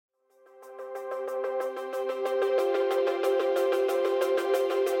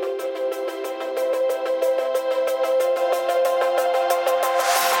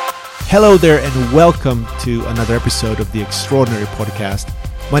Hello there and welcome to another episode of the Extraordinary Podcast.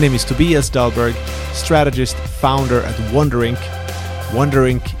 My name is Tobias Dahlberg, strategist, founder at Wonder Inc. Wonder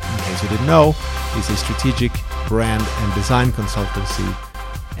Inc., in case you didn't know, is a strategic brand and design consultancy.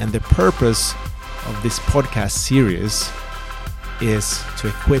 And the purpose of this podcast series is to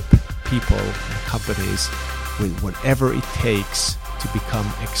equip people and companies with whatever it takes to become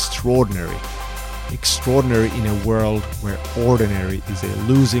extraordinary. Extraordinary in a world where ordinary is a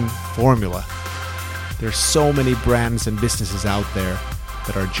losing formula. There's so many brands and businesses out there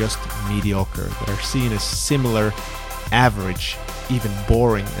that are just mediocre, that are seen as similar, average, even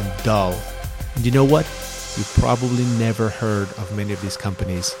boring and dull. And you know what? You've probably never heard of many of these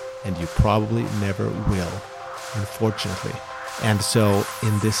companies, and you probably never will, unfortunately. And so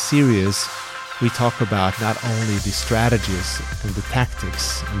in this series, we talk about not only the strategies and the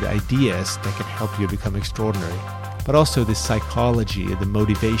tactics and the ideas that can help you become extraordinary, but also the psychology, the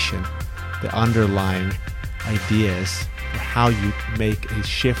motivation, the underlying ideas for how you make a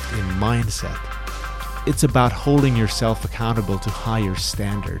shift in mindset. It's about holding yourself accountable to higher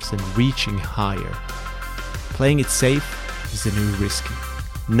standards and reaching higher. Playing it safe is the new risky.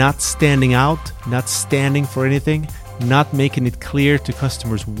 Not standing out, not standing for anything, not making it clear to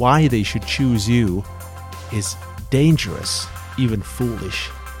customers why they should choose you is dangerous, even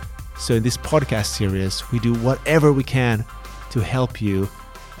foolish. So in this podcast series, we do whatever we can to help you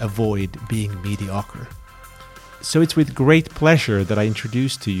avoid being mediocre. So it's with great pleasure that I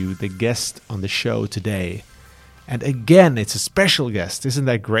introduce to you the guest on the show today. And again, it's a special guest. Isn't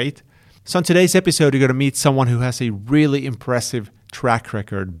that great? So in today's episode, you're going to meet someone who has a really impressive track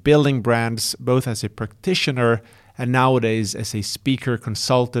record building brands, both as a practitioner and nowadays as a speaker,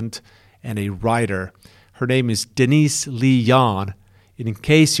 consultant, and a writer. Her name is Denise Yohn. And in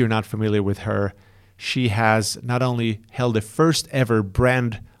case you're not familiar with her, she has not only held the first ever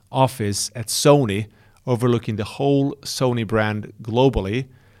brand office at Sony, overlooking the whole Sony brand globally.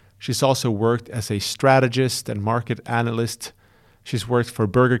 She's also worked as a strategist and market analyst. She's worked for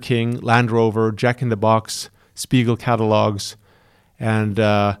Burger King, Land Rover, Jack in the Box, Spiegel catalogs,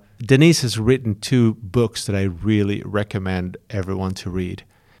 and Denise has written 2 books that I really recommend everyone to read.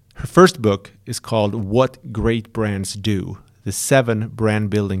 Her first book is called What Great Brands Do: The 7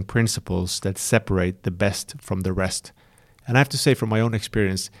 Brand Building Principles That Separate the Best from the Rest. And I have to say, from my own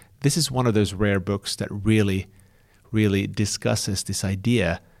experience, this is one of those rare books that really discusses this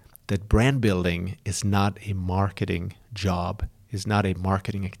idea that brand building is not a marketing job, is not a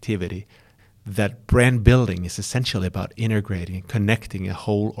marketing activity. That brand building is essentially about integrating and connecting a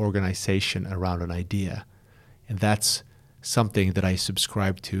whole organization around an idea. And that's something that I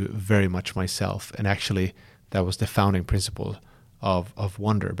subscribe to very much myself. And actually, that was the founding principle of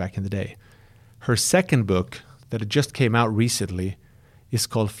Wonder back in the day. Her second book that just came out recently is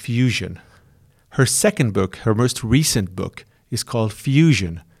called Fusion. Her second book, her most recent book, is called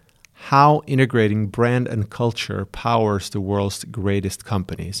Fusion: How Integrating Brand and Culture Powers the World's Greatest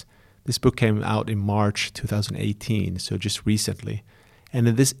Companies. This book came out in March 2018, so just recently. And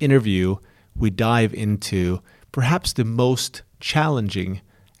in this interview, we dive into perhaps the most challenging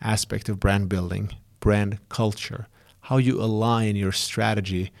aspect of brand building, brand culture. How you align your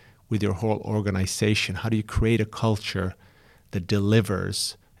strategy with your whole organization. How do you create a culture that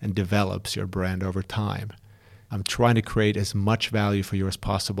delivers and develops your brand over time? I'm trying to create as much value for you as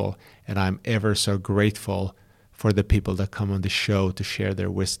possible, and I'm ever so grateful for the people that come on the show to share their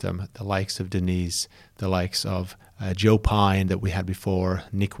wisdom, the likes of Denise, the likes of Joe Pine that we had before,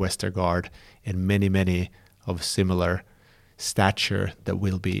 Nick Westergaard, and many of similar stature that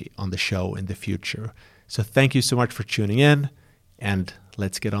will be on the show in the future. So thank you so much for tuning in, and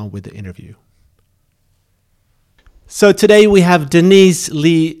let's get on with the interview. So today we have Denise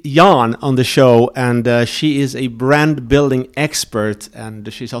Yohn on the show, and she is a brand building expert,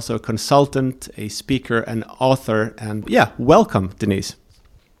 and she's also a consultant, a speaker, and author. And welcome, Denise.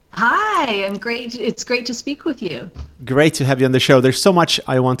 Hi, I'm great. It's great to speak with you. Great to have you on the show. There's so much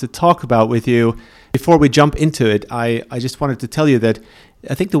I want to talk about with you. Before we jump into it, I just wanted to tell you that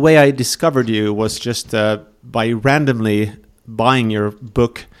I think the way I discovered you was just by randomly buying your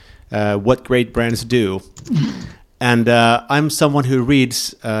book, What Great Brands Do. And I'm someone who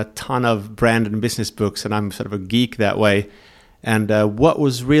reads a ton of brand and business books, and I'm sort of a geek that way. And what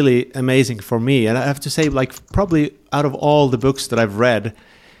was really amazing for me, and I have to say, like, probably out of all the books that I've read,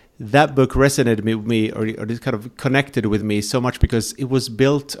 that book resonated with me, or it kind of connected with me so much because it was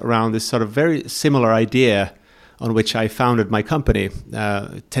built around this sort of very similar idea on which I founded my company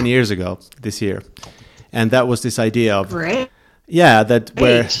 10 years ago this year. And that was this idea of... Great. Yeah, that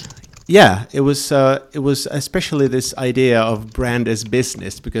where... Yeah, it was especially this idea of brand as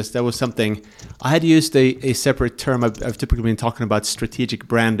business, because that was something I had used a separate term. I've typically been talking about strategic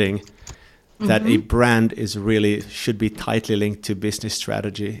branding, that a brand is really should be tightly linked to business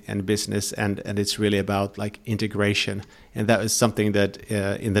strategy and business, and it's really about like integration. And that was something that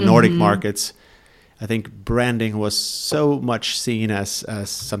in the Nordic markets, I think branding was so much seen as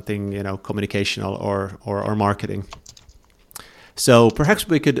something, you know, communicational or marketing. So perhaps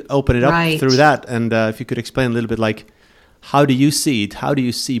we could open it up Right. through that, and if you could explain a little bit, like, how do you see it? How do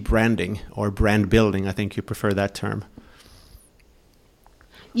you see branding or brand building? I think you prefer that term.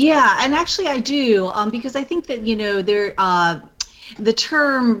 Yeah, and actually I do, because I think that, you know, the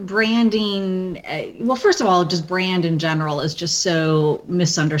term branding, well, first of all, just brand in general is just so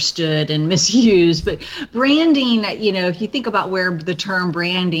misunderstood and misused. But branding, you know, if you think about where the term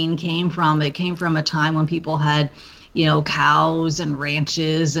branding came from, it came from a time when people had, you know, cows and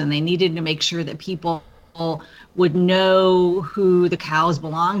ranches, and they needed to make sure that people would know who the cows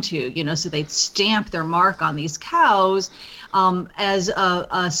belonged to, you know, so they'd stamp their mark on these cows as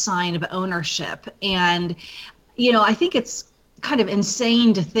a sign of ownership. And, you know, I think it's kind of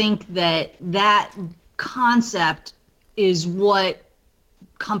insane to think that that concept is what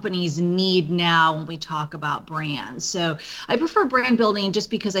companies need now when we talk about brands. So I prefer brand building just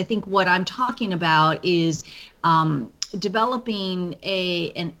because I think what I'm talking about is developing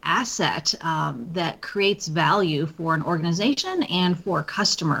an asset that creates value for an organization and for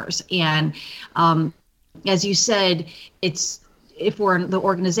customers. And as you said, if we're the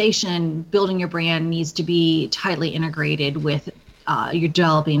organization, building your brand needs to be tightly integrated with your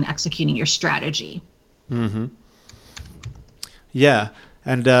developing, executing your strategy. Yeah,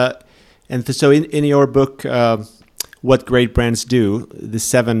 and so in your book, What Great Brands Do, the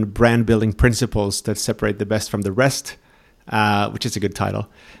 7 brand building principles that separate the best from the rest, which is a good title.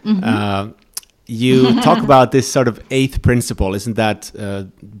 You talk about this sort of 8th principle. Isn't that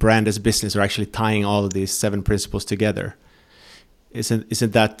brand as business, or actually tying all of these 7 principles together?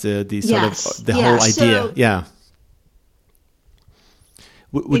 Isn't that the sort of the whole idea? So, Yeah.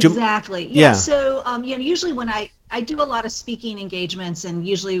 Would exactly. You? Yeah. So, you know, usually when I do a lot of speaking engagements, and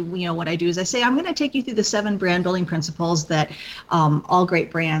usually, you know, what I do is I say, I'm going to take you through the 7 brand building principles that all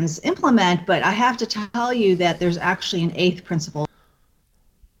great brands implement. But I have to tell you that there's actually an 8th principle,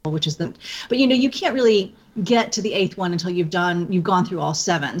 which is but you know, you can't really get to the 8th one until you've gone through all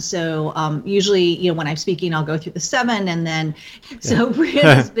 7. So usually, you know, when I'm speaking, I'll go through the 7, and then so brand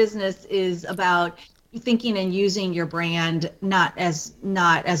as business is about thinking and using your brand not as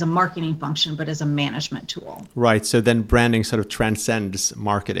a marketing function, but as a management tool. Right. So then branding sort of transcends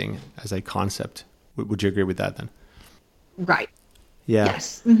marketing as a concept. Would you agree with that then? Right. Yeah.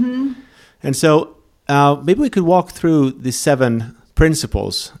 Yes. Mm-hmm. And so maybe we could walk through the 7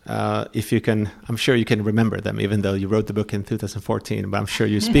 principles, if you can. I'm sure you can remember them, even though you wrote the book in 2014, but I'm sure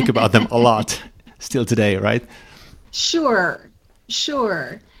you speak about them a lot still today, right? Sure.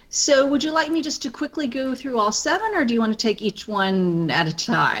 So would you like me just to quickly go through all 7, or do you want to take each one at a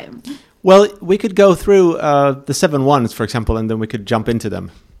time? Well, we could go through the 7 ones, for example, and then we could jump into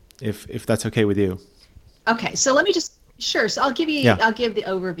them, if that's okay with you. Okay, so let me just, sure. So I'll give the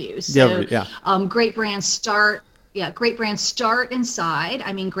overview. So great brands start. Yeah, great brands start inside.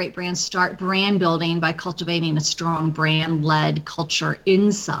 I mean, great brands start brand building by cultivating a strong brand-led culture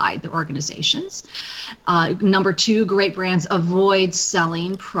inside the organizations. Number 2, great brands avoid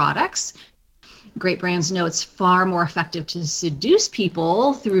selling products. Great brands know it's far more effective to seduce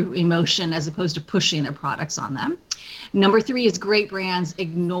people through emotion as opposed to pushing their products on them. Number 3 is great brands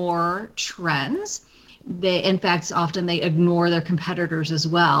ignore trends. In fact, often they ignore their competitors as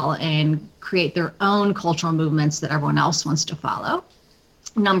well and create their own cultural movements that everyone else wants to follow.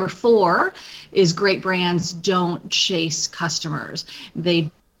 Number 4 is great brands don't chase customers. They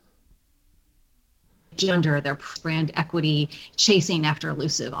gender their brand equity, chasing after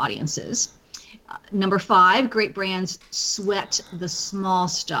elusive audiences. Number 5, great brands sweat the small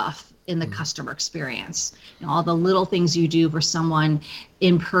stuff in the customer experience. You know, all the little things you do for someone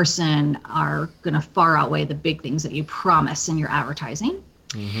in person are going to far outweigh the big things that you promise in your advertising.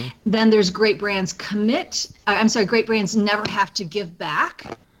 Then there's great brands great brands never have to give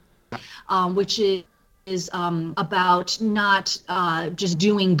back, which is about not just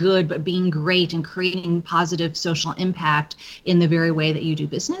doing good, but being great and creating positive social impact in the very way that you do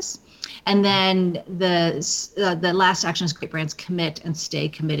business. And then the last action is great brands commit and stay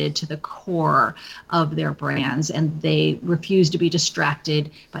committed to the core of their brands, and they refuse to be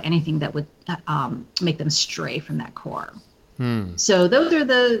distracted by anything that would make them stray from that core. So those are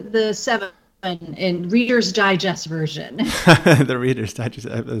the 7 in Reader's Digest version. The Reader's Digest,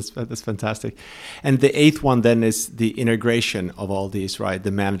 that's fantastic. And the eighth one then is the integration of all these, right?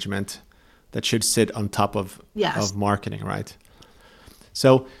 The management that should sit on top of marketing, right?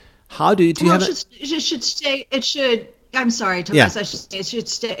 So how do you have it should stay, it should, I'm sorry, Tobias, I should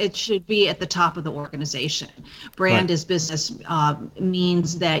say it should be at the top of the organization. Brand as business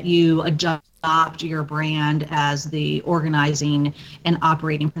means that you adopt your brand as the organizing and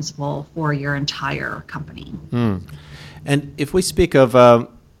operating principle for your entire company. And if we speak of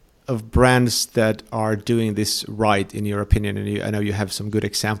brands that are doing this right, in your opinion, and I know you have some good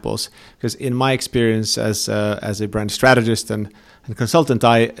examples, because in my experience as a brand strategist and consultant,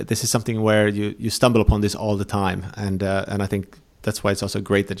 this is something where you stumble upon this all the time, and I think that's why it's also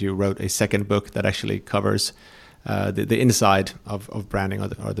great that you wrote a second book that actually covers the inside of branding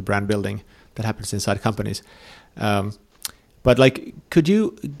or the brand building that happens inside companies. But like, could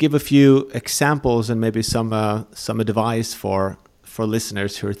you give a few examples and maybe some advice for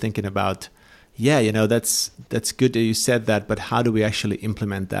listeners who are thinking about, that's good that you said that, but how do we actually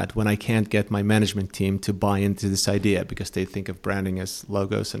implement that when I can't get my management team to buy into this idea because they think of branding as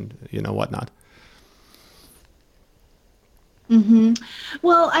logos and whatnot? Mm-hmm.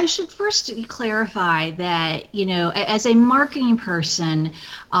 Well, I should first clarify that, as a marketing person,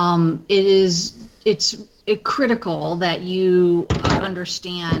 it's critical that you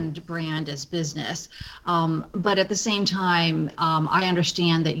understand brand as business. But at the same time, I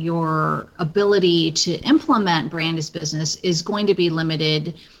understand that your ability to implement brand as business is going to be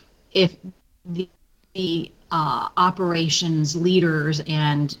limited if the operations leaders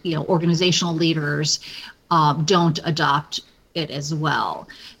and organizational leaders don't adopt it as well.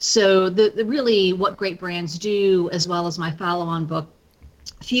 So the really what great brands do, as well as my follow-on book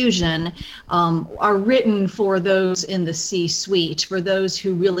Fusion, are written for those in the C-suite, for those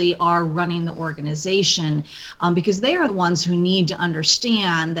who really are running the organization, because they are the ones who need to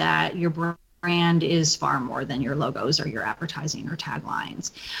understand that your brand is far more than your logos or your advertising or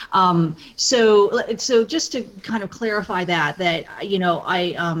taglines. So just to kind of clarify that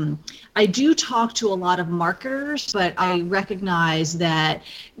I do talk to a lot of marketers, but I recognize that,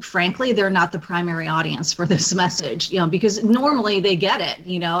 frankly, they're not the primary audience for this message, because normally they get it.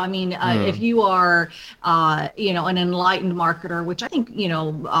 If you are, an enlightened marketer, which I think,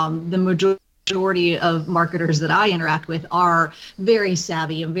 the majority of marketers that I interact with are very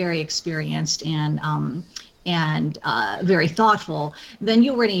savvy and very experienced and very thoughtful, then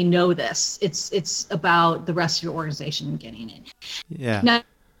you already know this. It's about the rest of your organization getting it. Yeah.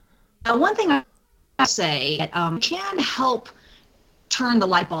 Now, one thing I say can help turn the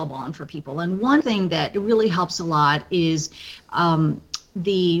light bulb on for people, and one thing that really helps a lot is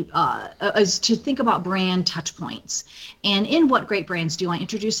to think about brand touch points. And in What Great Brands Do, I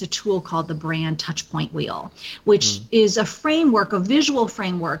introduce a tool called the Brand Touchpoint Wheel, which is a framework, a visual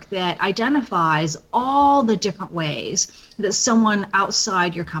framework that identifies all the different ways that someone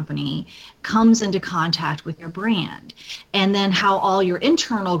outside your company comes into contact with your brand, and then how all your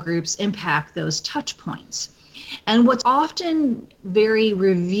internal groups impact those touch points. And what's often very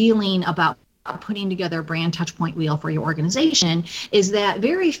revealing about putting together a brand touchpoint wheel for your organization is that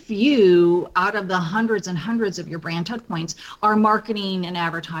very few out of the hundreds and hundreds of your brand touchpoints are marketing and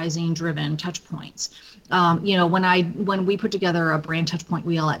advertising driven touchpoints. When we put together a brand touchpoint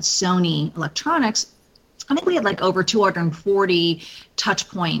wheel at Sony Electronics, I think we had like over 240 touch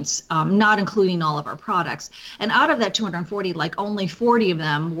points, not including all of our products. And out of that 240, like only 40 of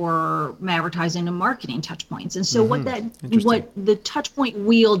them were advertising and marketing touch points. And so what the touch point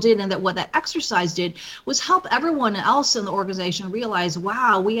wheel did, and what that exercise did, was help everyone else in the organization realize,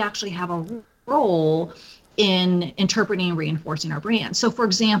 wow, we actually have a role in interpreting and reinforcing our brand. So for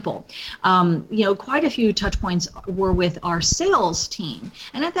example, quite a few touch points were with our sales team.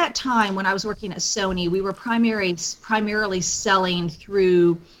 And at that time, when I was working at Sony, we were primarily selling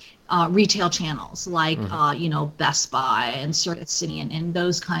through retail channels like, Best Buy and Circuit City and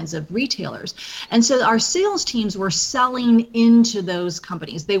those kinds of retailers. And so our sales teams were selling into those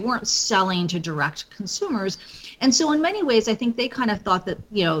companies. They weren't selling to direct consumers. And so in many ways, I think they kind of thought that,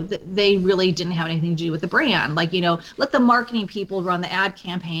 that they really didn't have anything to do with the brand. Like, let the marketing people run the ad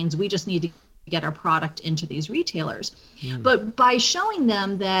campaigns. We just need to get our product into these retailers. But by showing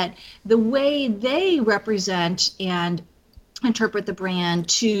them that the way they represent and interpret the brand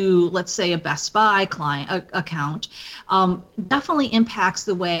to, let's say, a Best Buy client account, definitely impacts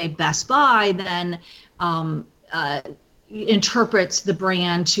the way Best Buy then interprets the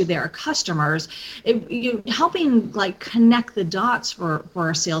brand to their customers. Helping like connect the dots for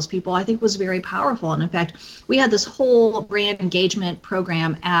our salespeople, I think, was very powerful. And in fact, we had this whole brand engagement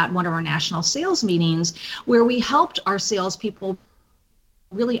program at one of our national sales meetings where we helped our salespeople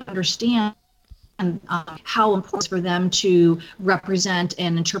really understand how important it is for them to represent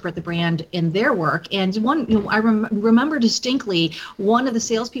and interpret the brand in their work. And I remember distinctly one of the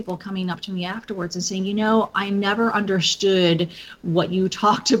salespeople coming up to me afterwards and saying, I never understood what you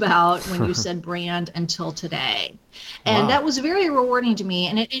talked about when you said brand until today. And that was very rewarding to me.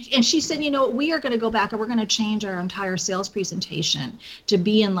 And she said, we are going to go back and we're going to change our entire sales presentation to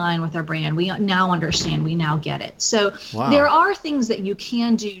be in line with our brand. We now understand, we now get it. So there are things that you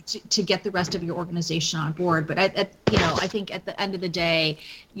can do to get the rest of your organization on board. But I think at the end of the day,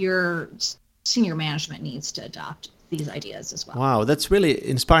 your senior management needs to adopt these ideas as well. Wow, that's really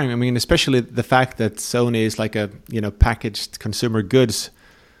inspiring. I mean, especially the fact that Sony is like a packaged consumer goods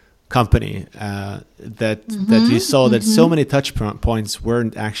company, that you saw that so many touch points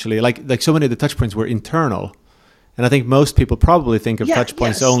weren't actually like so many of the touch points were internal, and I think most people probably think of touch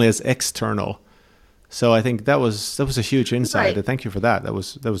points only as external. So I think that was a huge insight. Right. Thank you for that. That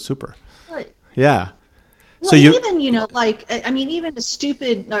was super. Right. Yeah. Well, so even even a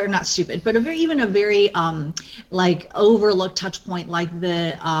stupid, or not stupid, but even a very overlooked touch point, like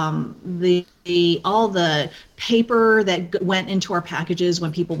all the paper that went into our packages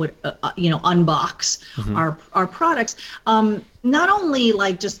when people would unbox our products. Not only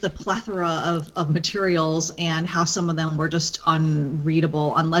like just the plethora of materials and how some of them were just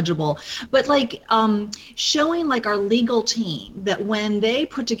unreadable, unlegible, but like showing like our legal team that when they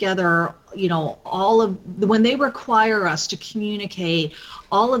put together when they require us to communicate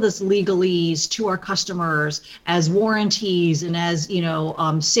all of this legalese to our customers as warranties and as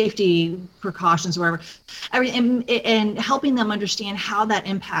safety precautions, whatever, and helping them understand how that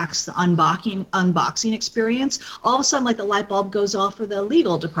impacts the unboxing experience, all of a sudden like the light bulb goes off for the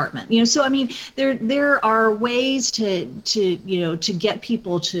legal department. So I mean, there are ways to get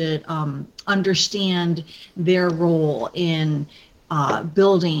people to understand their role in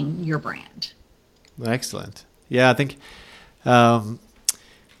building your brand. Excellent. Yeah, I think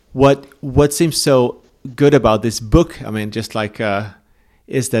what seems so good about this book, I mean, just like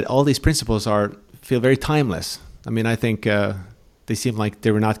is that all these principles feel very timeless. I mean, I think they seem like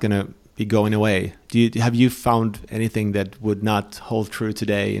they were not going to be going away. Have you found anything that would not hold true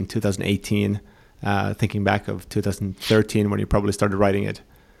today in 2018, thinking back of 2013 when you probably started writing it?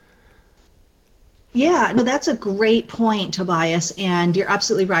 Yeah, no, that's a great point, Tobias, and you're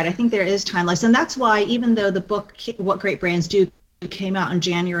absolutely right. I think there is timeless, and that's why even though the book, What Great Brands Do, came out in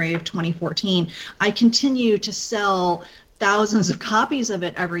January of 2014, I continue to sell thousands of copies of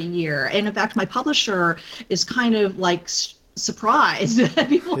it every year. And in fact, my publisher is kind of like surprised that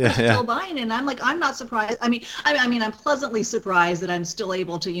people are still buying it. And I'm like, I'm not surprised. I mean, I'm pleasantly surprised that I'm still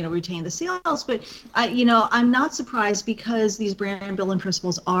able to, retain the sales, but I'm not surprised because these brand building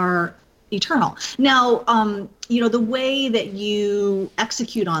principles are eternal. Now, the way that you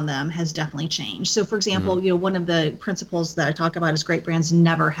execute on them has definitely changed. So for example, one of the principles that I talk about is great brands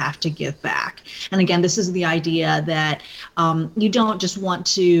never have to give back. And again, this is the idea that you don't just want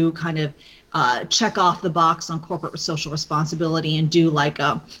to kind of check off the box on corporate social responsibility and do like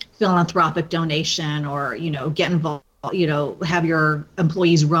a philanthropic donation or, get involved, have your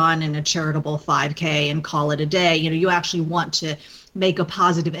employees run in a charitable 5K and call it a day. You actually want to make a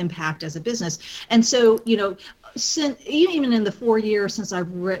positive impact as a business. And so, since even in the 4 years since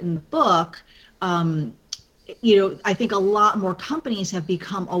I've written the book, I think a lot more companies have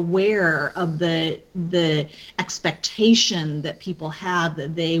become aware of the expectation that people have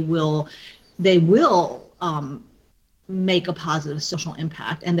that they will make a positive social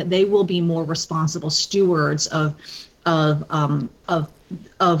impact and that they will be more responsible stewards of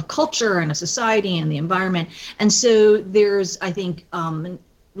culture and a society and the environment. And so there's, I think,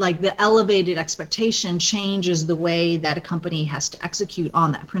 like the elevated expectation changes the way that a company has to execute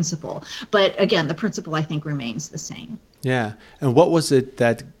on that principle. But again, the principle, I think, remains the same. Yeah. And what was it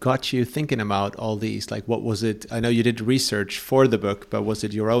that got you thinking about all these? Like, what was it? I know you did research for the book, but was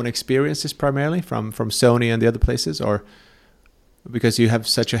it your own experiences primarily from Sony and the other places, or because you have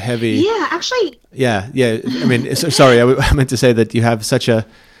such a heavy... Yeah, actually... Yeah. I mean, sorry, I meant to say that you have such a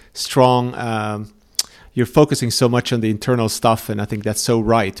strong... you're focusing so much on the internal stuff, and I think that's so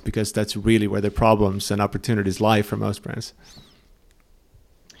right, because that's really where the problems and opportunities lie for most brands.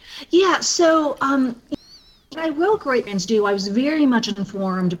 Yeah, so I will great brands do. I was very much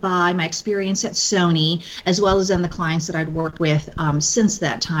informed by my experience at Sony, as well as in the clients that I'd worked with since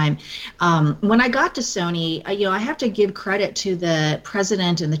that time. When I got to Sony, I have to give credit to the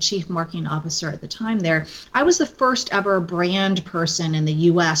president and the chief marketing officer at the time there. I was the first ever brand person in the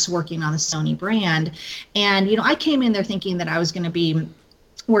U.S. working on the Sony brand. And, I came in there thinking that I was going to be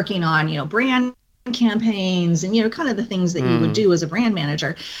working on, brand campaigns and kind of the things that you would do as a brand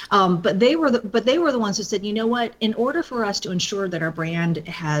manager, but they were the ones who said, what, in order for us to ensure that our brand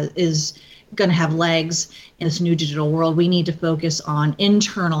is going to have legs in this new digital world, we need to focus on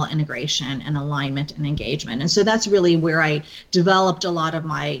internal integration and alignment and engagement. And so that's really where I developed a lot of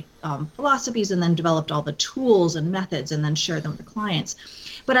my philosophies, and then developed all the tools and methods, and then shared them with the clients.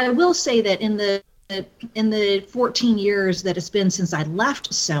 But I will say that in the 14 years that it's been since I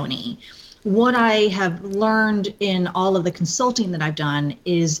left Sony, what I have learned in all of the consulting that I've done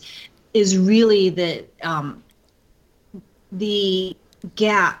is really the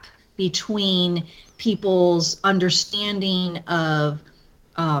gap between people's understanding of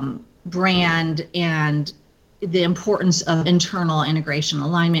brand and the importance of internal integration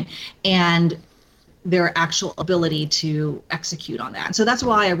alignment and their actual ability to execute on that. So that's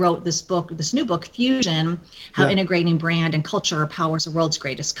why I wrote this new book, Fusion, How Integrating Brand and Culture Powers the World's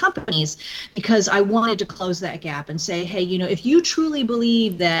Greatest Companies, because I wanted to close that gap and say, hey, if you truly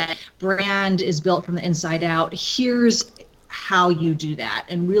believe that brand is built from the inside out, here's how you do that,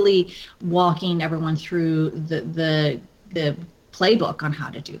 and really walking everyone through the playbook on how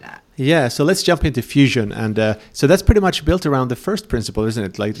to do that. Yeah, so let's jump into Fusion. And so that's pretty much built around the first principle, isn't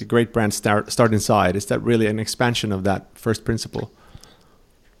it? Like the great brands start inside. Is that really an expansion of that first principle?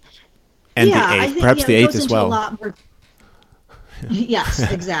 And the eighth, perhaps the eighth as well. Yes,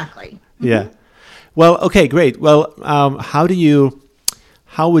 exactly. Yeah. Well, okay, great. Well, how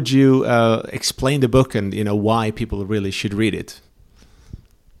would you explain the book and why people really should read it?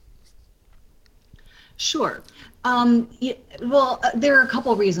 Sure. There are a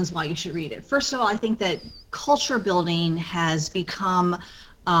couple of reasons why you should read it. First of all, I think that culture building has become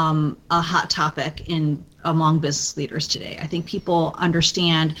a hot topic among business leaders today. I think people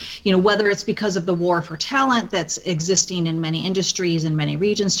understand, whether it's because of the war for talent that's existing in many industries and many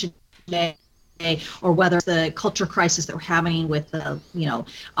regions today, or whether it's the culture crisis that we're having with the,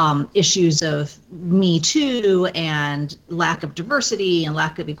 issues of Me Too and lack of diversity and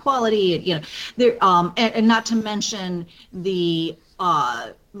lack of equality, and not to mention the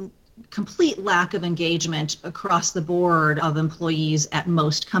complete lack of engagement across the board of employees at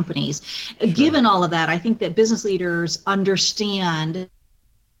most companies. Sure. Given all of that, I think that business leaders understand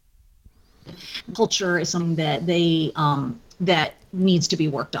culture is something that that needs to be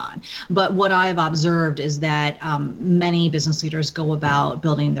worked on. But what I've observed is that many business leaders go about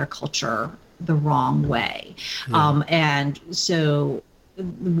building their culture the wrong way. Yeah. And so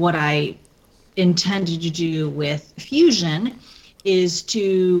what I intended to do with Fusion is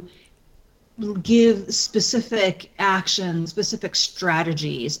to give specific actions, specific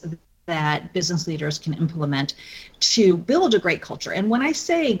strategies that business leaders can implement to build a great culture. And when I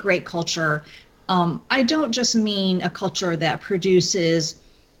say great culture, I don't just mean a culture that produces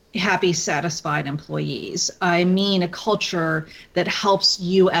happy, satisfied employees. I mean a culture that helps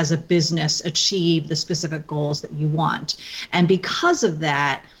you as a business achieve the specific goals that you want. And because of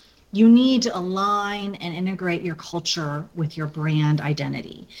that, you need to align and integrate your culture with your brand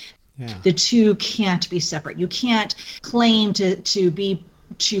identity. Yeah. The two can't be separate. You can't claim to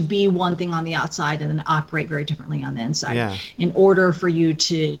be one thing on the outside and then operate very differently on the inside. Yeah. In order for you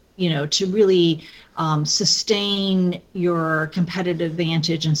to really sustain your competitive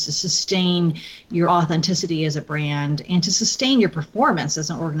advantage and to sustain your authenticity as a brand and to sustain your performance as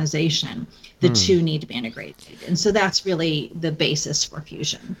an organization, the two need to be integrated. And so that's really the basis for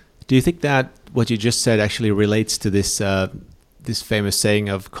Fusion. Do you think that what you just said actually relates to this this famous saying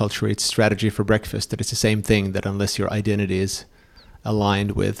of culture eats strategy for breakfast, that it's the same thing, that unless your identity is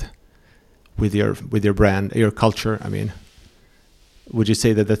aligned with your brand, your culture, I mean, would you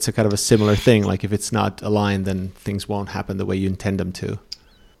say that that's a kind of a similar thing? Like if it's not aligned, then things won't happen the way you intend them to.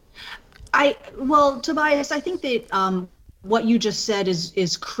 Tobias, I think that what you just said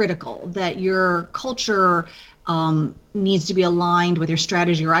is critical, that your culture needs to be aligned with your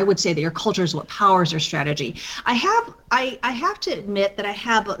strategy, or I would say that your culture is what powers your strategy. I have to admit that I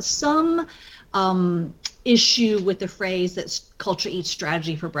have some issue with the phrase that culture eats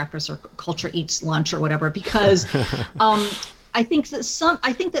strategy for breakfast or culture eats lunch or whatever, because I think that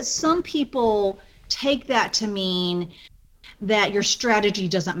some people take that to mean that your strategy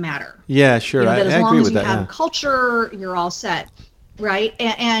doesn't matter. Yeah, sure. That as I long agree as with you that, have culture, you're all set. Right.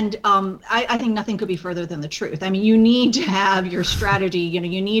 I think nothing could be further than the truth. I mean, you need to have your strategy. You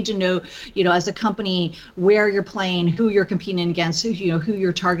need to know, as a company, where you're playing, who you're competing against, who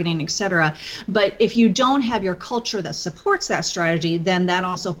you're targeting, et cetera. But if you don't have your culture that supports that strategy, then that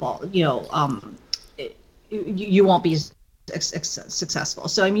also falls, you won't be successful.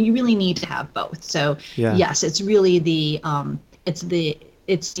 So, I mean, you really need to have both. So, Yeah. yes, it's really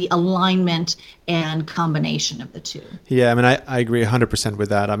it's the alignment and combination of the two. Yeah, I mean, I agree 100% with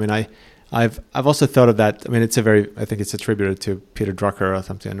that. I mean, I've also thought of that. I mean, I think it's attributed to Peter Drucker or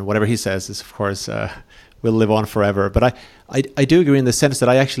something. And whatever he says is, of course, will live on forever. But I do agree in the sense that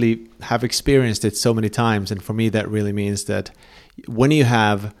I actually have experienced it so many times. And for me, that really means that when you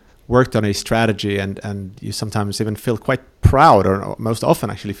have worked on a strategy and you sometimes even feel quite proud, or most often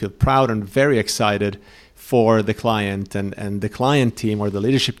actually feel proud and very excited for the client, and the client team or the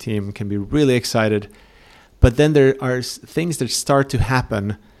leadership team can be really excited. But then there are things that start to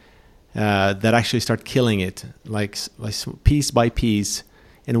happen that actually start killing it, like piece by piece.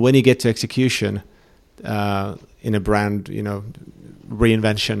 And when you get to execution in a brand,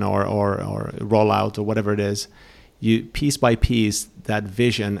 reinvention or rollout or whatever it is, you piece by piece, that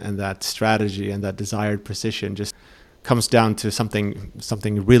vision and that strategy and that desired precision just comes down to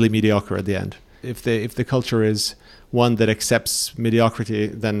something really mediocre at the end. If the culture is one that accepts mediocrity,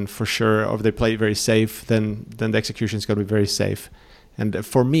 then for sure, or they play it very safe, then the execution is going to be very safe. And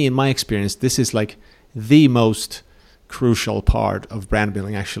for me, in my experience, this is like the most crucial part of brand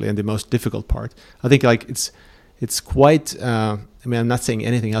building, actually, and the most difficult part. I think like it's quite. I mean, I'm not saying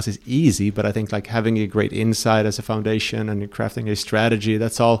anything else is easy, but I think like having a great insight as a foundation and crafting a strategy,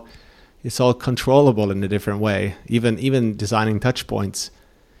 it's all controllable in a different way. Even designing touch points.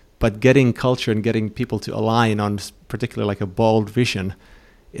 But getting culture and getting people to align on particularly like a bold vision,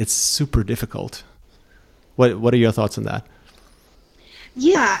 it's super difficult. What are your thoughts on that?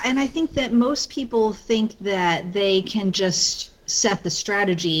 Yeah, and I think that most people think that they can just set the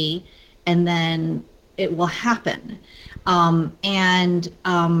strategy and then it will happen. And and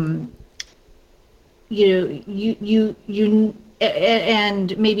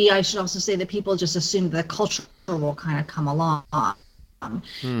maybe I should also say that people just assume that culture will kind of come along.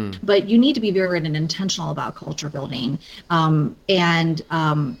 But you need to be very intentional about culture building. I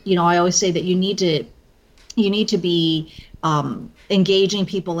always say that you need to be engaging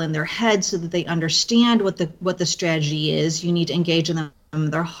people in their heads so that they understand what the strategy is. You need to engage in them in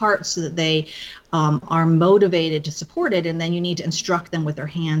their hearts so that they are motivated to support it, and then you need to instruct them with their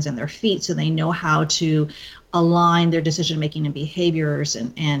hands and their feet so they know how to align their decision making and behaviors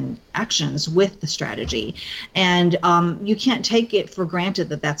and actions with the strategy. And you can't take it for granted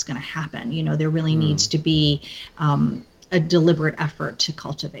that that's going to happen. There really needs to be a deliberate effort to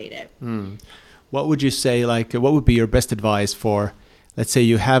cultivate it. What would you say, like, what would be your best advice for, let's say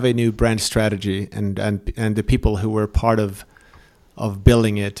you have a new brand strategy and the people who were part of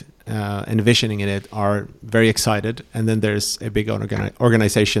building it, envisioning it, are very excited, and then there's a big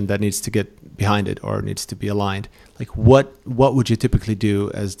organization that needs to get behind it or needs to be aligned. Like, what would you typically do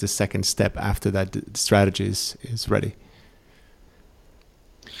as the second step after that strategy is ready?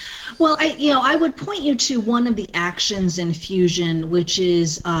 Well, I would point you to one of the actions in Fusion, which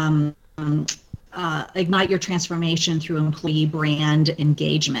is ignite your transformation through employee brand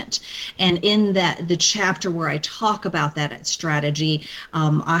engagement. And in the chapter where I talk about that strategy,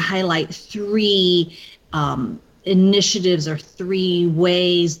 I highlight three initiatives or three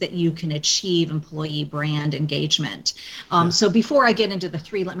ways that you can achieve employee brand engagement. So before I get into the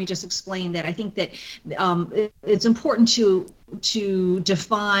three, let me just explain that I think that it's important to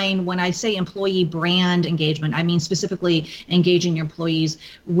define, when I say employee brand engagement, I mean specifically engaging your employees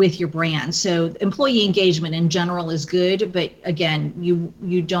with your brand. So employee engagement in general is good, but again,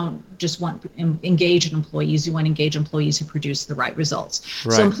 you don't just want engaged employees, you want to engage employees who produce the right results.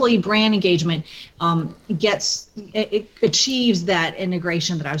 Right. So employee brand engagement it achieves that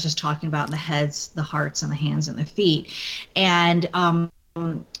integration that I was just talking about in the heads, the hearts, and the hands and the feet. And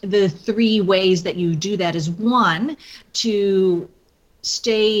the three ways that you do that is, one, to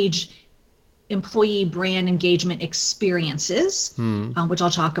stage employee brand engagement experiences, which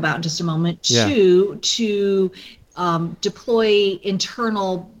I'll talk about in just a moment. Yeah. Two, to deploy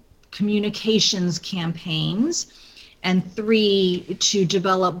internal communications campaigns. And three, to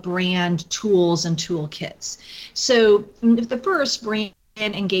develop brand tools and toolkits. So the first, brand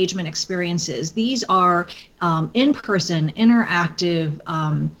engagement experiences, these are in-person, interactive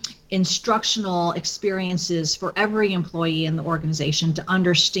instructional experiences for every employee in the organization to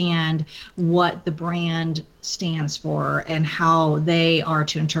understand what the brand stands for and how they are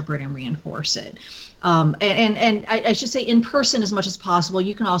to interpret and reinforce it. And I should say in person as much as possible.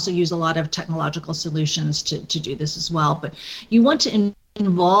 You can also use a lot of technological solutions to do this as well, but you want to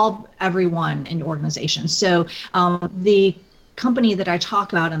involve everyone in your organization. So the company that I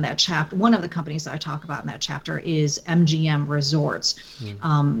talk about in that chapter, one of the companies that I talk about in that chapter is MGM Resorts.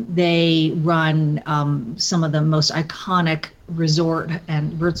 They run some of the most iconic resorts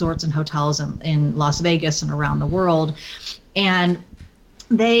and hotels in Las Vegas and around the world. And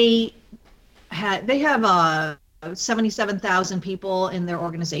they have 77,000 people in their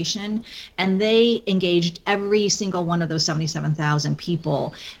organization, and they engaged every single one of those 77,000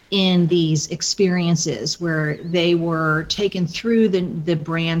 people in these experiences where they were taken through the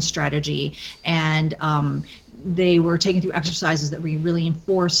brand strategy, and they were taken through exercises that really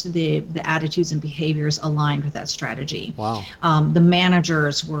enforced the attitudes and behaviors aligned with that strategy. Wow. The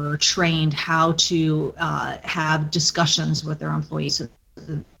managers were trained how to have discussions with their employees so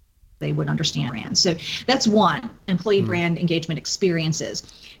that they would understand brand. So that's one, employee brand engagement experiences.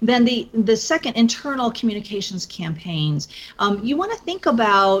 Then the second, internal communications campaigns. You want to think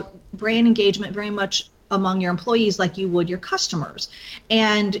about brand engagement very much among your employees like you would your customers.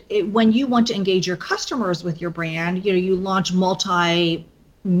 And when you want to engage your customers with your brand, you launch multimedia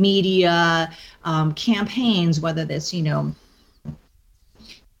campaigns, whether that's,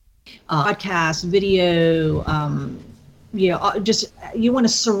 podcast, video, just you want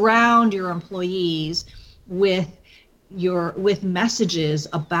to surround your employees with messages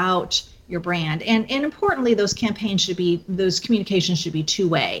about your brand, and importantly, those communications should be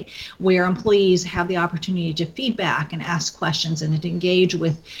two-way, where employees have the opportunity to feedback and ask questions and to engage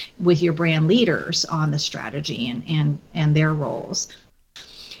with your brand leaders on the strategy and their roles.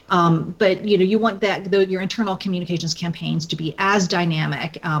 But you want your internal communications campaigns to be as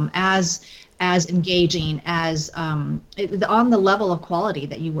dynamic, as engaging, as on the level of quality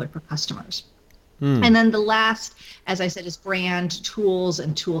that you would for customers. And then the last, as I said, is brand tools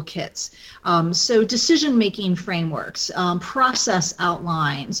and toolkits. So decision-making frameworks, process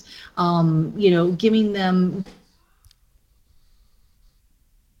outlines, giving them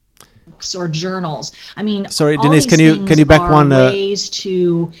or journals. I mean, sorry, Denise, can you back one? Ways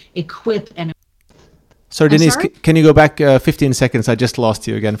to equip and. Sorry, Denise, can you go back 15 seconds? I just lost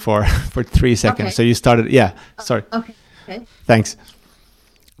you again for 3 seconds. Okay. So you started, sorry. Okay. Thanks.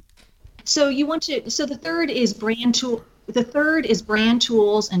 So the third is brand tools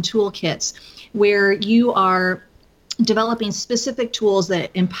and toolkits, where you are developing specific tools that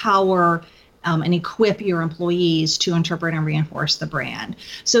empower and equip your employees to interpret and reinforce the brand.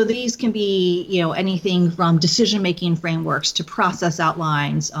 So these can be, anything from decision-making frameworks to process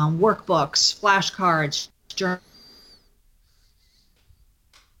outlines, workbooks, flashcards,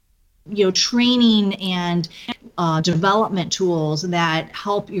 training and development tools that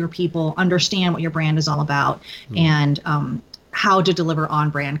help your people understand what your brand is all about and how to deliver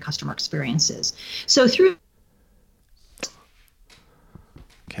on-brand customer experiences. So through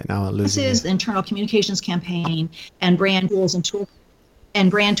now I'm losing this is the internal communications campaign and brand tools and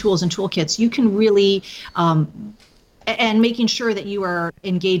toolkits, you can really and making sure that you are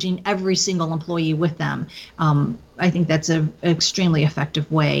engaging every single employee with them. I think that's an extremely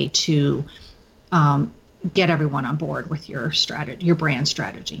effective way to get everyone on board with your strategy, your brand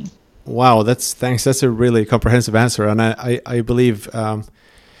strategy. Wow, thanks. That's a really comprehensive answer, and I believe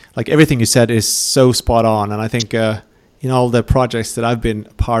like everything you said is so spot on. And I think all the projects that I've been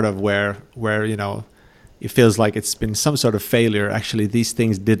part of where it feels like it's been some sort of failure. Actually, these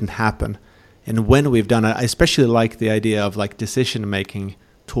things didn't happen. And when we've done it, I especially like the idea of like decision-making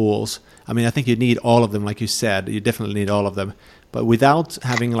tools. I mean, I think you need all of them, like you said. You definitely need all of them. But without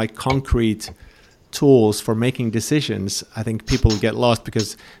having like concrete tools for making decisions, I think people get lost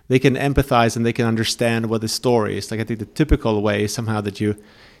because they can empathize and they can understand what the story is. Like I think the typical way is somehow that you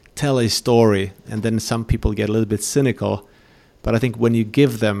tell a story, and then some people get a little bit cynical. But I think when you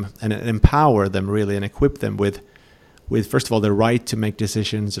give them and empower them really and equip them with first of all the right to make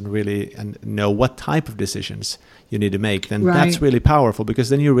decisions and know what type of decisions you need to make, then that's really powerful, because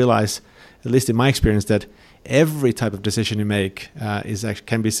then you realize, at least in my experience, that every type of decision you make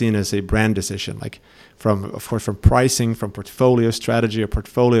can be seen as a brand decision, like from pricing, from portfolio strategy or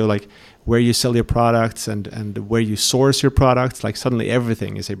portfolio, like where you sell your products and where you source your products. Like suddenly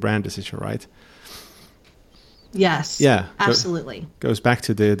everything is a brand decision, right? Yes. Yeah. Absolutely. Goes back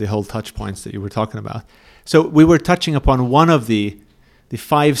to the whole touch points that you were talking about. So we were touching upon one of the the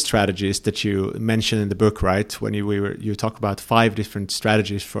 5 strategies that you mentioned in the book, right? When you talk about 5 different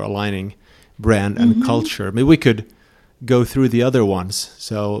strategies for aligning brand and culture. Maybe we could go through the other ones.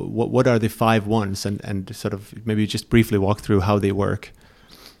 So what are the 5 ones, and sort of maybe just briefly walk through how they work?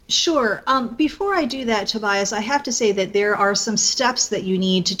 Sure. Before I do that, Tobias, I have to say that there are some steps that you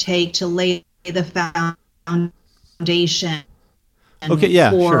need to take to lay the foundation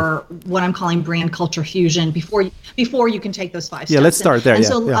for what I'm calling brand culture fusion before you can take those 5 steps. Yeah, let's start there.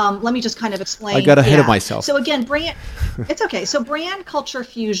 Let me just kind of explain. I got ahead of myself. So again, it's okay. So brand culture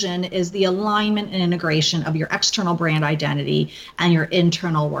fusion is the alignment and integration of your external brand identity and your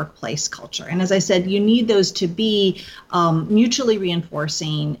internal workplace culture. And as I said, you need those to be mutually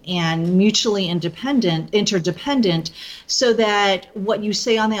reinforcing and mutually interdependent, so that what you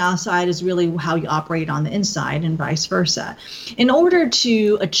say on the outside is really how you operate on the inside, and vice versa. In order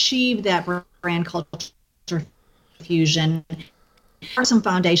to achieve that brand culture fusion, there are some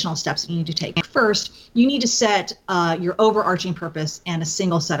foundational steps you need to take. First, you need to set your overarching purpose and a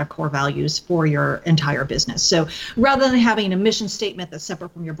single set of core values for your entire business. So rather than having a mission statement that's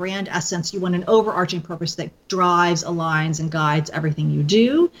separate from your brand essence, you want an overarching purpose that drives, aligns, and guides everything you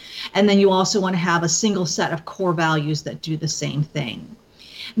do. And then you also want to have a single set of core values that do the same thing.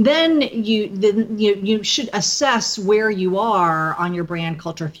 Then you should assess where you are on your brand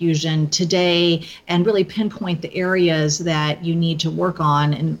culture fusion today, and really pinpoint the areas that you need to work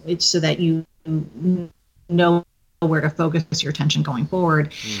on, and it's so that you know where to focus your attention going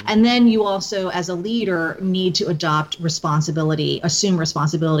forward. And then you also, as a leader, need to assume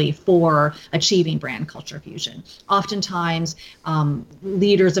responsibility for achieving brand culture fusion. Oftentimes,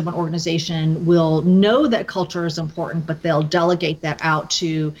 leaders of an organization will know that culture is important, but they'll delegate that out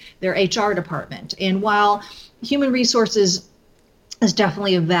to their HR department. And while human resources is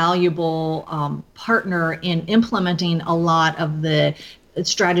definitely a valuable partner in implementing a lot of the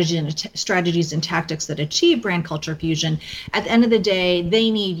strategies and tactics that achieve brand culture fusion, at the end of the day,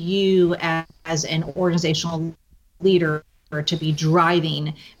 they need you as an organizational leader to be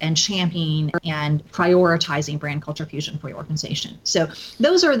driving and championing and prioritizing brand culture fusion for your organization. So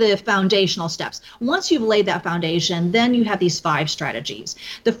those are the foundational steps. Once you've laid that foundation, then you have these 5 strategies.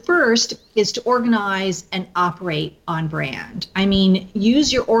 The first is to organize and operate on brand. I mean,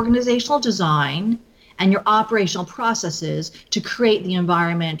 use your organizational design and your operational processes to create the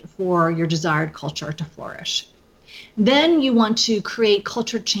environment for your desired culture to flourish. Then you want to create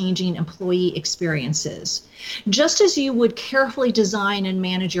culture-changing employee experiences. Just as you would carefully design and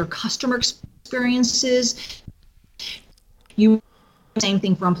manage your customer experiences, you do the same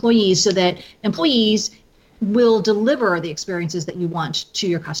thing for employees, so that employees will deliver the experiences that you want to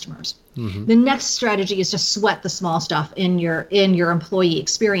your customers. The next strategy is to sweat the small stuff in your employee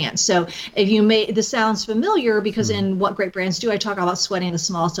experience. So if this sounds familiar, because in What Great Brands Do, I talk about sweating the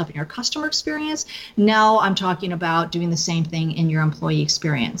small stuff in your customer experience. Now I'm talking about doing the same thing in your employee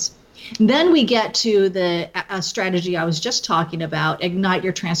experience. Then we get to the strategy I was just talking about, ignite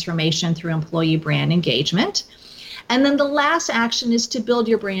your transformation through employee brand engagement. And then the last action is to build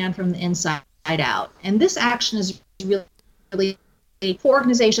your brand from the inside out. And this action is really for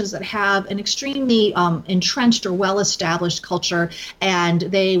organizations that have an extremely entrenched or well-established culture, and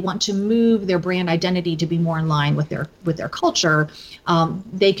they want to move their brand identity to be more in line with their culture.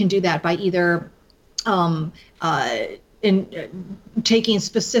 They can do that by either taking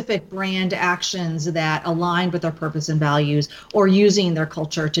specific brand actions that align with their purpose and values, or using their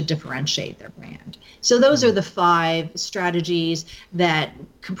culture to differentiate their brand. So those are the 5 strategies that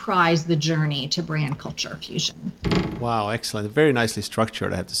comprise the journey to brand culture fusion. Wow, excellent. Very nicely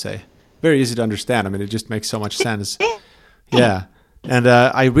structured, I have to say. Very easy to understand. I mean, it just makes so much sense. Yeah. And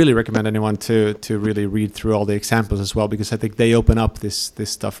I really recommend anyone to really read through all the examples as well, because I think they open up this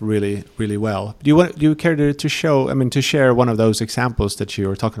stuff really, really well. Do you care to share one of those examples that you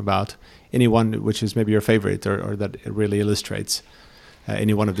were talking about? Anyone which is maybe your favorite, or that it really illustrates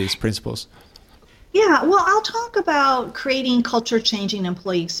any one of these principles? Yeah, well, I'll talk about creating culture-changing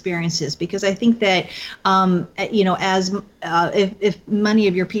employee experiences, because I think that, if many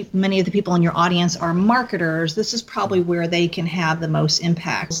of the people in your audience are marketers, this is probably where they can have the most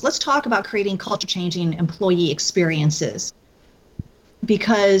impact. Let's talk about creating culture-changing employee experiences,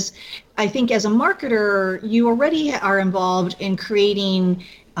 because I think as a marketer, you already are involved in creating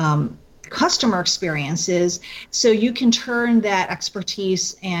customer experiences, so you can turn that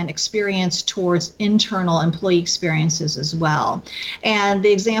expertise and experience towards internal employee experiences as well. And the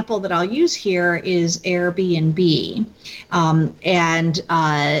example that I'll use here is Airbnb.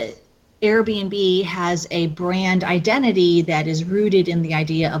 Airbnb has a brand identity that is rooted in the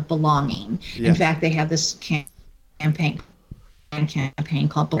idea of belonging. Yes. In fact, they have this campaign campaign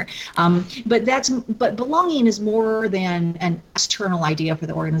called Belong. But belonging is more than an external idea for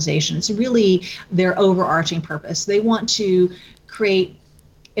the organization. It's really their overarching purpose. They want to create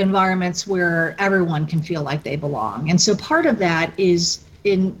environments where everyone can feel like they belong. And so part of that is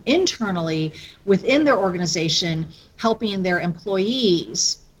internally within their organization, helping their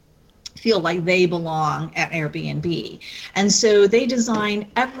employees feel like they belong at Airbnb. And so they design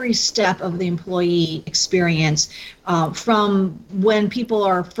every step of the employee experience, from when people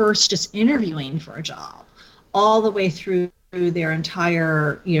are first just interviewing for a job, all the way through their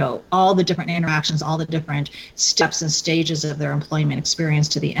entire, all the different interactions, all the different steps and stages of their employment experience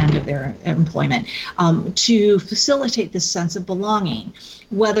to the end of their employment, to facilitate this sense of belonging,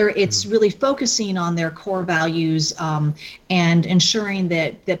 whether it's really focusing on their core values, and ensuring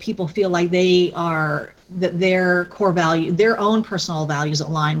that people feel like that their core value, their own personal values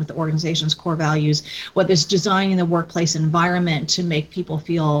align with the organization's core values, whether it's designing the workplace environment to make people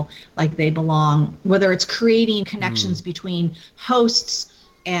feel like they belong, whether it's creating connections between hosts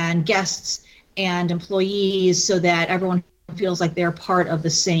and guests and employees so that everyone feels like they're part of the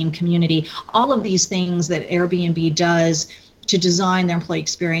same community. All of these things that Airbnb does to design their employee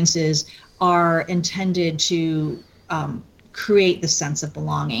experiences are intended to create the sense of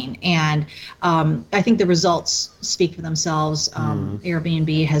belonging. And I think the results speak for themselves.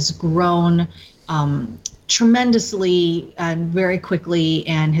 Airbnb has grown tremendously and very quickly,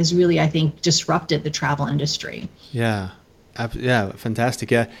 and has really, I think, disrupted the travel industry. Yeah, fantastic.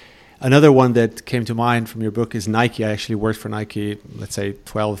 Yeah. Another one that came to mind from your book is Nike. I actually worked for Nike, let's say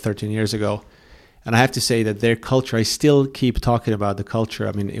 12, 13 years ago. And I have to say that their culture, I still keep talking about the culture.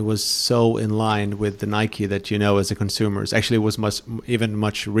 I mean, it was so in line with the Nike that, as a consumer. Actually, it was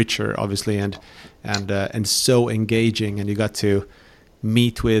much richer, obviously, and so engaging. And you got to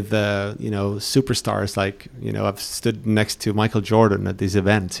meet with, superstars like, I've stood next to Michael Jordan at these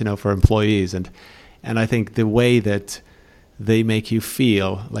events, for employees. And I think the way that they make you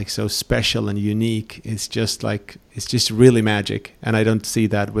feel like so special and unique is just really magic. And I don't see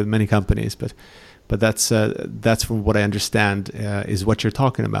that with many companies, but that's from what I understand is what you're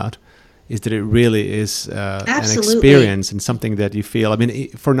talking about, is that it really is an experience and something that you feel. I mean,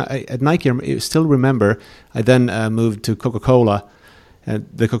 at Nike, I still remember I then moved to Coca-Cola,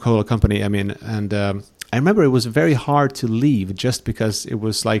 the Coca-Cola company. I mean, and I remember it was very hard to leave just because it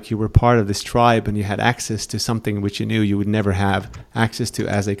was like you were part of this tribe and you had access to something which you knew you would never have access to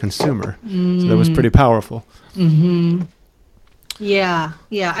as a consumer. So that was pretty powerful. Mm-hmm. Yeah.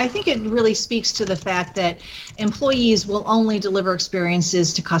 I think it really speaks to the fact that employees will only deliver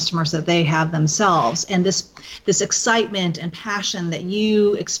experiences to customers that they have themselves. And this excitement and passion that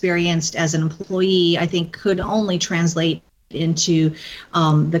you experienced as an employee, I think, could only translate into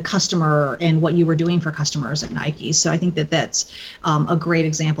the customer and what you were doing for customers at Nike. So I think that's a great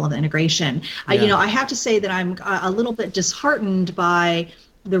example of integration. Yeah. I have to say that I'm a little bit disheartened by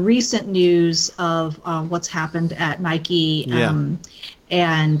the recent news of what's happened at Nike,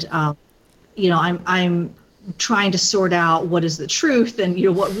 and I'm trying to sort out what is the truth and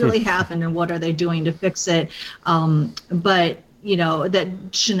what really happened and what are they doing to fix it. But that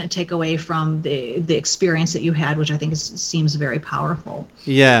shouldn't take away from the experience that you had, which I think seems very powerful.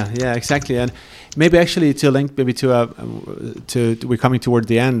 Yeah, exactly. And maybe actually to link to we're coming toward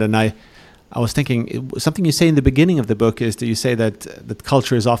the end, and I was thinking something you say in the beginning of the book is that you say that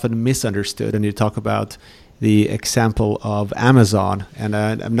culture is often misunderstood, and you talk about the example of Amazon. And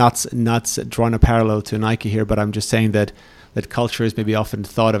I'm not drawing a parallel to Nike here, but I'm just saying that culture is maybe often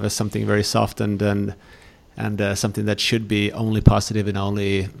thought of as something very soft and something that should be only positive and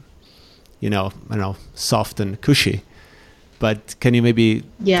only, soft and cushy. But can you maybe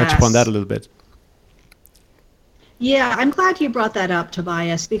touch upon that a little bit? Yeah, I'm glad you brought that up,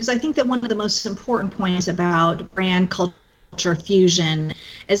 Tobias, because I think that one of the most important points about brand culture fusion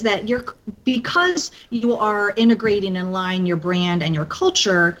is that because you are integrating and aligning your brand and your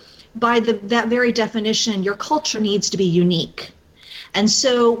culture, by that very definition, your culture needs to be unique. And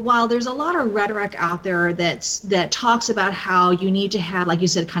so while there's a lot of rhetoric out there that talks about how you need to have, like you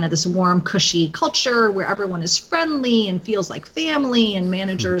said, kind of this warm, cushy culture where everyone is friendly and feels like family and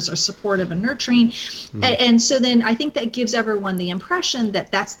managers are supportive and nurturing. And so then I think that gives everyone the impression that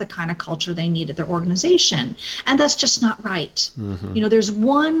that's the kind of culture they need at their organization. And that's just not right. There's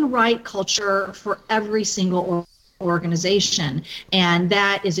one right culture for every single organization, and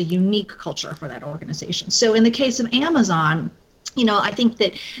that is a unique culture for that organization. So in the case of Amazon, I think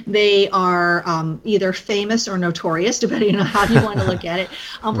that they are either famous or notorious, depending on how you want to look at it,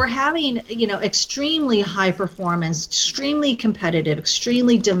 for having, extremely high performance, extremely competitive,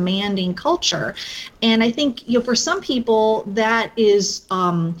 extremely demanding culture. And I think, for some people that is,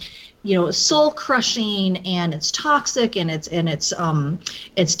 soul crushing, and it's toxic, and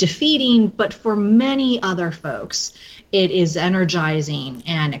it's defeating. But for many other folks, it is energizing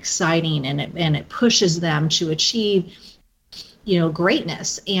and exciting, and it pushes them to achieve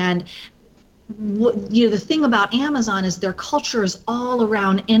greatness. And the thing about Amazon is their culture is all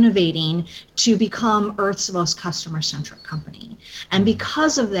around innovating to become Earth's most customer-centric company. And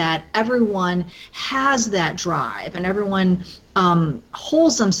because of that, everyone has that drive, and everyone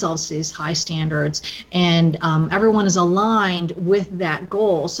holds themselves to these high standards, and everyone is aligned with that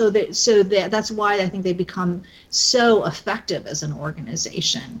goal. So that's why I think they become so effective as an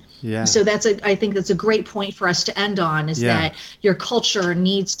organization. Yeah. So I think that's a great point for us to end on, is that your culture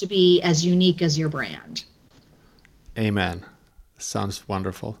needs to be as unique as your brand. Amen. Sounds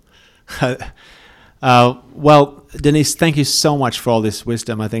wonderful. Well, Denise, thank you so much for all this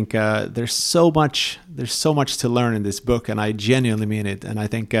wisdom. I think there's so much to learn in this book, and I genuinely mean it. And I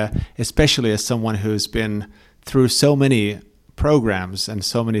think, especially as someone who's been through so many programs and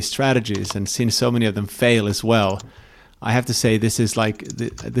so many strategies and seen so many of them fail as well, I have to say this is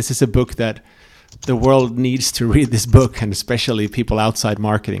a book that the world needs to read. This book, and especially people outside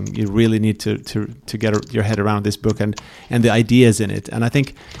marketing, you really need to get your head around this book and the ideas in it. And I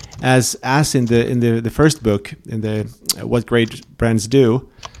think, as in the first book, in the What Great Brands Do,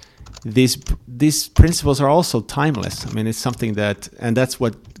 these principles are also timeless. I mean, it's something and that's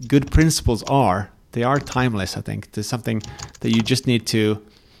what good principles are. They are timeless. I think there's something that you just need to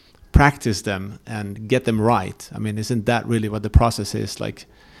practice them and get them right. I mean, isn't that really what the process is? Like,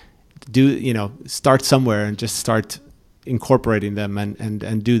 start somewhere and just start incorporating them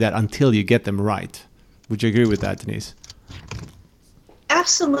and do that until you get them right. Would you agree with that, Denise?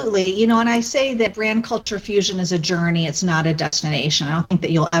 Absolutely. And I say that brand culture fusion is a journey. It's not a destination. I don't think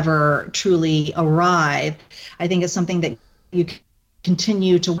that you'll ever truly arrive. I think it's something that you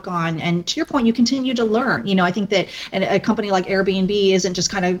continue to work on, and to your point, you continue to learn. I think that a company like Airbnb isn't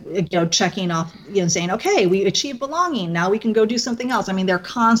just kind of checking off, saying, okay, we achieved belonging, now we can go do something else. I mean, they're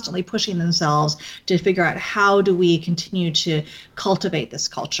constantly pushing themselves to figure out, how do we continue to cultivate this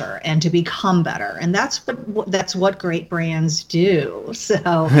culture and to become better. And that's what great brands do.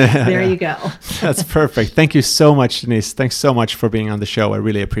 So there you go. That's perfect. Thank you so much, Denise. Thanks so much for being on the show. I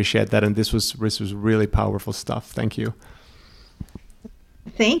really appreciate that, and this was really powerful stuff. Thank you.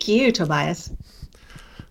 Thank you, Tobias.